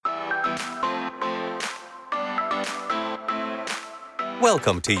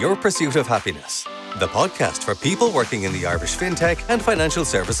Welcome to Your Pursuit of Happiness, the podcast for people working in the Irish fintech and financial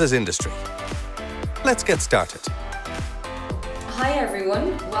services industry. Let's get started. Hi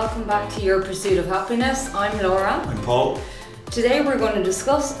everyone, welcome back to Your Pursuit of Happiness. I'm Laura. I'm Paul. Today we're going to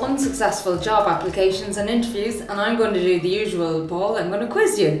discuss unsuccessful job applications and interviews, and I'm going to do the usual, Paul. I'm going to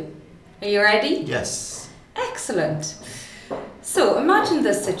quiz you. Are you ready? Yes. Excellent. So imagine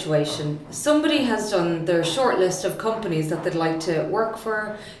this situation. Somebody has done their short list of companies that they'd like to work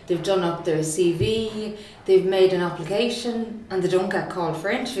for, they've done up their CV, they've made an application, and they don't get called for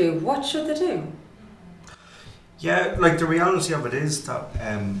interview. What should they do? Yeah, like the reality of it is that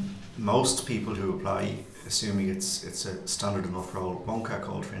most people who apply, assuming it's a standard enough role, won't get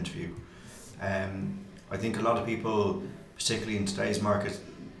called for interview. I think a lot of people, particularly in today's market,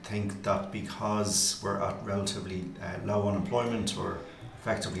 think that because we're at relatively low unemployment or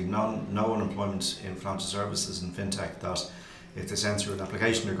effectively no unemployment in financial services and fintech, that if they send through an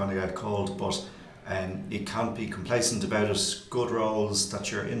application they're going to get called, but you can't be complacent about it. Good roles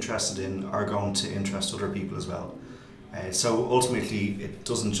that you're interested in are going to interest other people as well. So ultimately it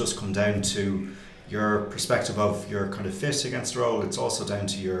doesn't just come down to your perspective of your kind of fit against the role, it's also down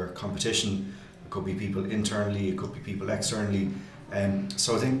to your competition. It could be people internally, it could be people externally.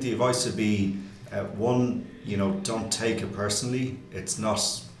 So I think the advice would be, one, don't take it personally. It's not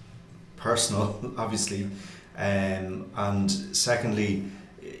personal, obviously. And secondly,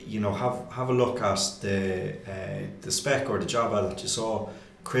 have a look at the spec or the job ad that you saw.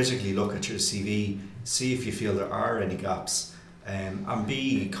 Critically look at your CV, see if you feel there are any gaps, and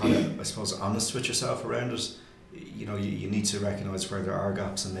be kind of, I suppose, honest with yourself around it. You need to recognise where there are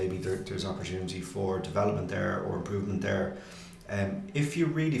gaps, and maybe there's opportunity for development there or improvement there. If you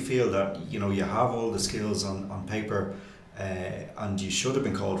really feel that you have all the skills on paper and you should have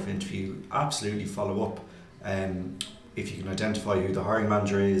been called for interview, absolutely follow up. If you can identify who the hiring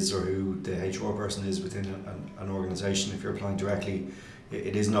manager is or who the HR person is within an organisation, if you're applying directly,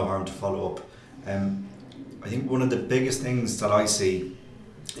 it is no harm to follow up. I think one of the biggest things that I see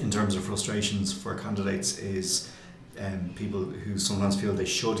in terms of frustrations for candidates is people who sometimes feel they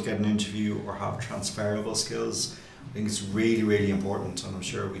should get an interview or have transferable skills. I think it's really, really important, and I'm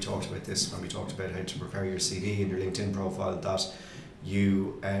sure we talked about this when we talked about how to prepare your CV and your LinkedIn profile, that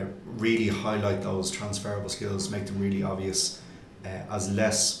you really highlight those transferable skills, make them really obvious. As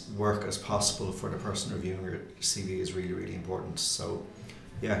less work as possible for the person reviewing your CV is really, really important. So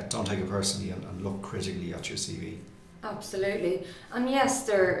yeah, don't take it personally and look critically at your CV. Absolutely. And yes,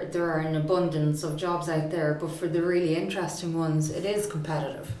 there are an abundance of jobs out there, but for the really interesting ones, it is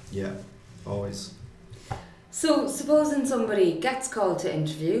competitive. Yeah, always. So supposing somebody gets called to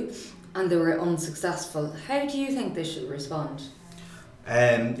interview and they were unsuccessful, how do you think they should respond?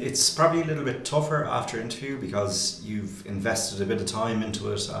 It's probably a little bit tougher after interview because you've invested a bit of time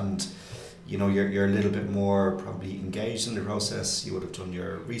into it, and you're a little bit more probably engaged in the process. You would have done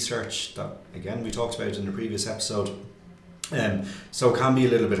your research that again we talked about in the previous episode. So it can be a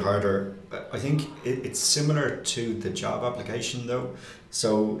little bit harder. I think it's similar to the job application though.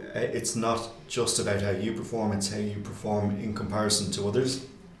 So it's not just about how you perform, it's how you perform in comparison to others.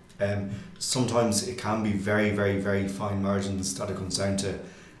 Sometimes it can be very, very, very fine margins that it comes down to.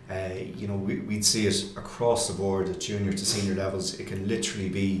 We'd see it across the board at junior to senior levels. It can literally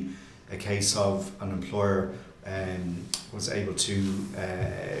be a case of an employer was able to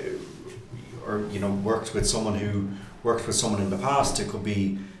worked with someone in the past. It could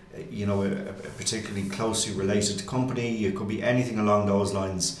be a particularly closely related company. It could be anything along those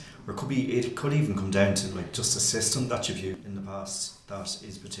lines, or it could even come down to like just a system that you've used in the past that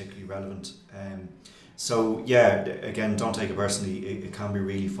is particularly relevant. So yeah, again, don't take it personally. It can be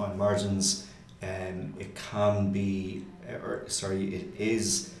really fine margins. It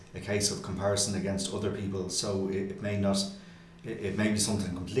is a case of comparison against other people. So it may be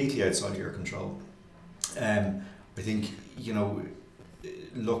something completely outside of your control. I think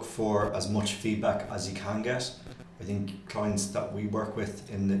look for as much feedback as you can get. I think clients that we work with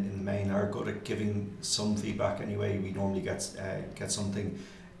in the main are good at giving some feedback anyway. We normally get something.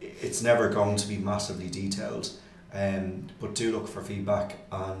 It's never going to be massively detailed, but do look for feedback.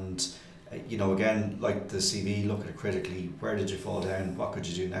 And again, like the CV, look at it critically. Where did you fall down? What could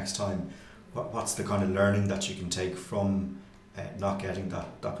you do next time? What's the kind of learning that you can take from not getting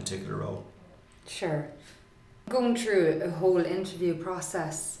that particular role? Sure. Going through a whole interview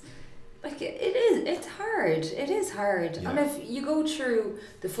process, it's hard. It is hard. Yeah. And if you go through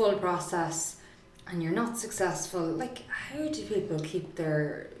the full process and you're not successful, how do people keep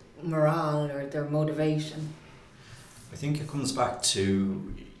their morale or their motivation? I think it comes back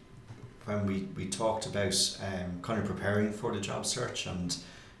to when we talked about kind of preparing for the job search and,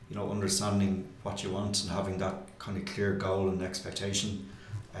 you know, understanding what you want and having that kind of clear goal and expectation.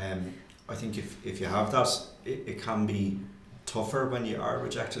 I think if you have that, it can be tougher when you are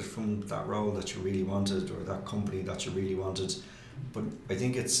rejected from that role that you really wanted or that company that you really wanted. But I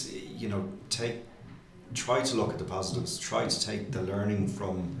think it's, you know, try to look at the positives, try to take the learning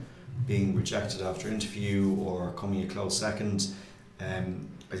from being rejected after interview or coming a close second.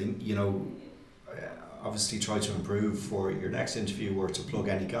 I think, you know, obviously try to improve for your next interview or to plug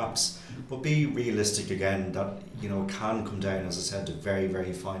any gaps, but be realistic again that, you know, it can come down, as I said, to very,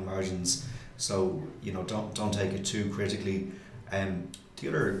 very fine margins. So, you know, don't take it too critically. The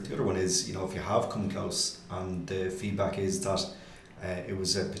other one is, you know, if you have come close and the feedback is that it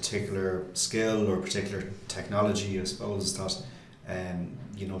was a particular skill or a particular technology, I suppose, that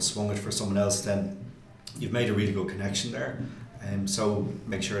you know, swung it for someone else, then you've made a really good connection there. So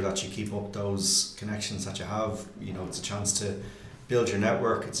make sure that you keep up those connections that you have. You know, it's a chance to build your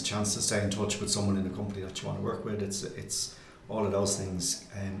network. It's a chance to stay in touch with someone in the company that you want to work with. It's all of those things.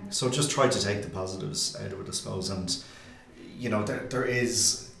 So just try to take the positives out of it, I suppose. And, you know, there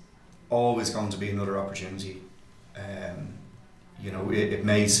is always going to be another opportunity. You know, it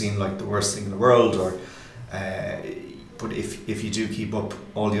may seem like the worst thing in the world, or but if you do keep up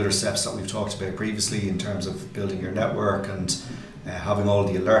all the other steps that we've talked about previously in terms of building your network and having all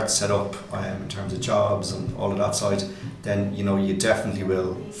the alerts set up in terms of jobs and all of that side, then, you know, you definitely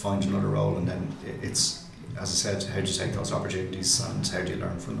will find another role. And then it's, as I said, how do you take those opportunities and how do you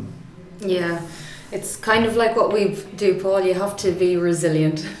learn from them? Yeah, it's kind of like what we do, Paul. You have to be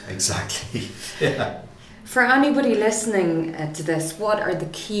resilient. Exactly. Yeah. For anybody listening to this, what are the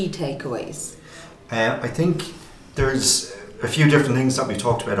key takeaways? I think there's a few different things that we've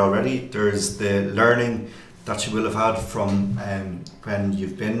talked about already. There's the learning that you will have had from when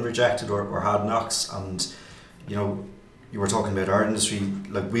you've been rejected or had knocks. And, you know, you were talking about our industry,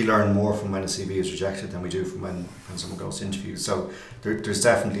 like we learn more from when a CV is rejected than we do from when someone goes to interview. So there's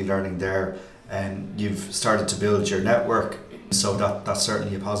definitely learning there. And you've started to build your network, so that's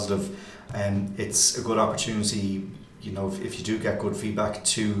certainly a positive. It's a good opportunity, you know, if you do get good feedback,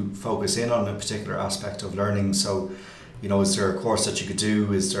 to focus in on a particular aspect of learning. So, you know, is there a course that you could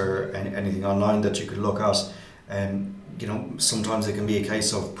do? Is there anything online that you could look at? You know, sometimes it can be a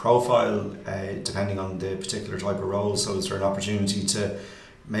case of profile, depending on the particular type of role. So is there an opportunity to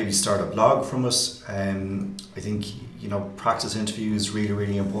maybe start a blog from us? I think, you know, practice interviews really,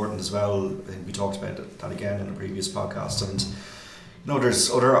 really important as well. I think we talked about that again in a previous podcast. And, you know, there's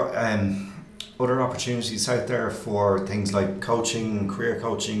other opportunities out there for things like coaching, career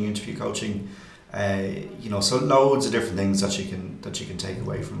coaching, interview coaching. You know, so loads of different things that you can take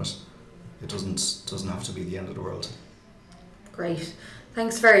away from it. It doesn't have to be the end of the world. Great.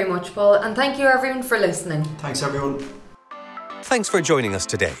 Thanks very much, Paul, and thank you everyone for listening. Thanks everyone. Thanks for joining us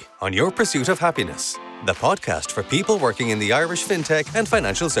today on Your Pursuit of Happiness, the podcast for people working in the Irish fintech and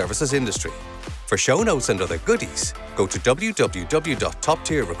financial services industry. For show notes and other goodies, go to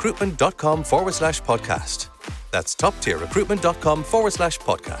www.toptierrecruitment.com/podcast. That's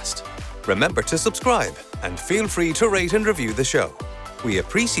toptierrecruitment.com/podcast. Remember to subscribe and feel free to rate and review the show. We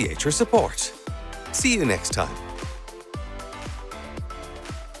appreciate your support. See you next time.